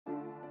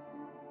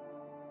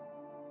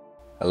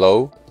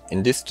Hello,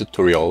 in this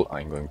tutorial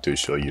I'm going to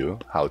show you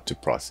how to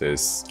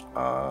process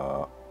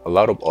a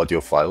lot of audio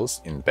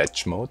files in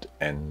batch mode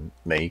and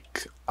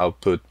make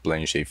output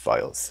plane shape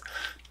files.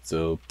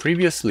 So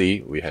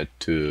previously we had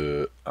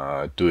to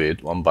do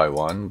it one by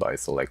one by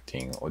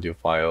selecting audio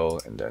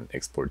file and then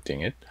exporting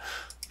it.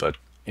 But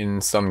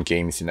in some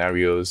game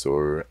scenarios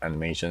or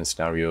animation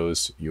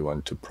scenarios, you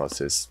want to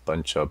process a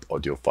bunch of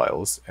audio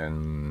files,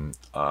 and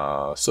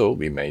so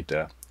we made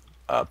a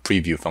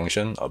preview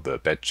function of a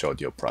batch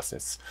audio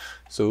process.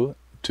 So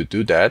to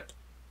do that,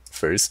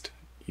 first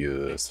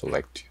you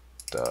select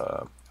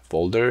the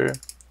folder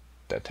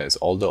that has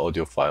all the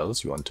audio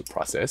files you want to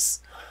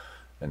process,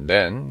 and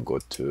then go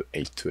to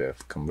A to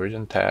F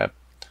conversion tab,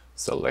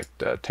 select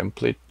the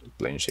template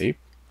plane shape,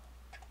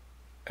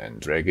 and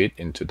drag it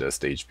into the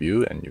stage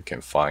view, and you can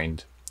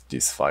find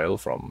this file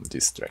from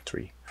this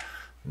directory.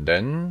 And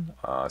then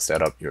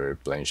set up your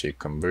plane shape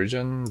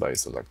conversion by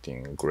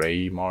selecting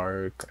gray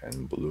mark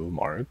and blue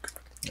mark,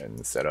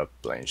 and set up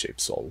plane shape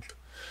solve.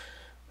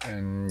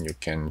 And you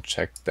can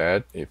check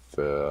that if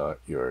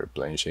your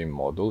plane shape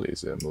model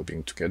is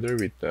moving together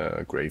with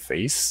the gray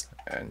face,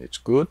 and it's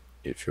good.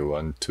 If you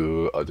want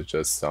to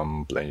adjust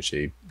some plane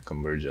shape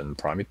conversion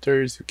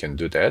parameters, you can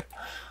do that.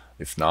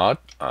 If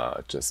not,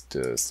 just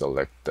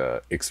select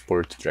the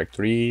export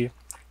directory,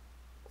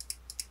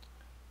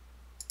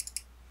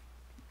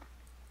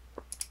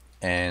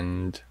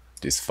 and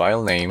this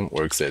file name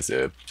works as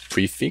a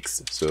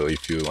prefix. So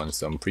if you want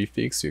some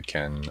prefix, you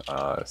can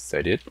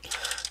set it.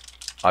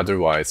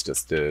 Otherwise,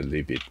 just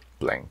leave it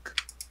blank.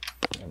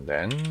 And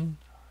then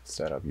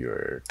set up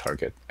your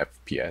target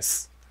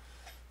FPS.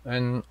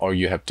 And all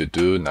you have to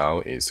do now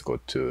is go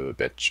to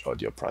Batch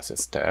Audio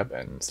Process tab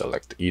and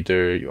select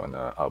either you want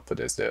to output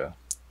as a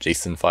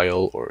JSON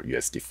file or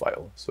USD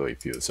file. So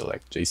if you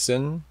select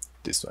JSON,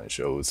 this one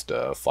shows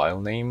the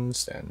file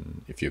names,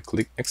 and if you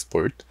click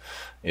export,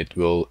 it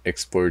will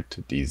export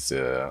these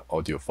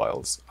audio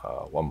files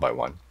one by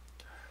one.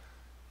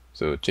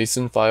 So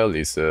JSON file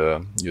is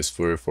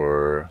useful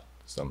for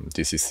some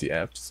DCC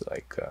apps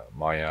like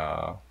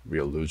Maya,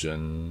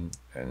 Reallusion,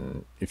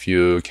 and if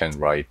you can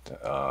write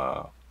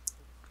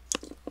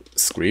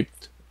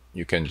script,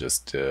 you can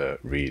just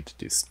read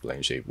this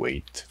plane shape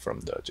weight from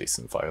the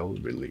JSON file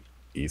really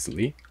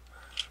easily.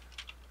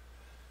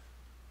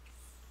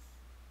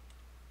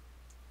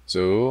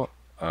 So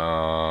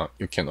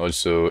you can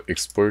also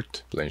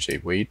export plane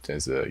shape weight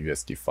as a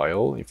USD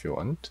file if you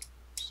want.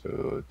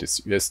 So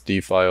this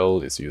USD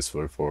file is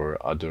useful for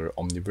other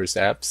Omniverse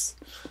apps,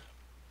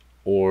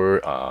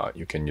 or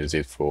you can use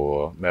it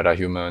for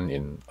MetaHuman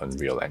in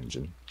Unreal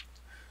Engine.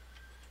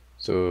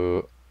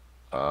 So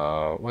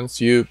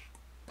once you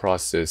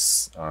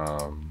process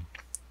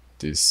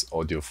these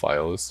audio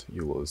files,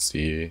 you will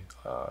see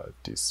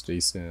this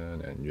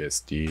JSON and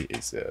USD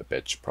is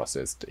batch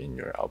processed in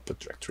your output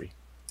directory.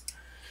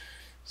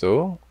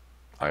 So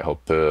I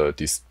hope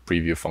this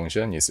preview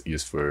function is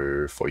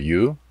useful for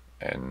you,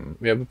 and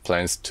we have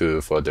plans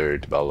to further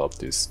develop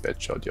this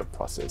batch audio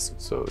process,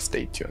 so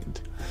stay tuned.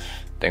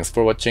 Thanks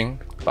for watching.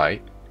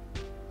 Bye.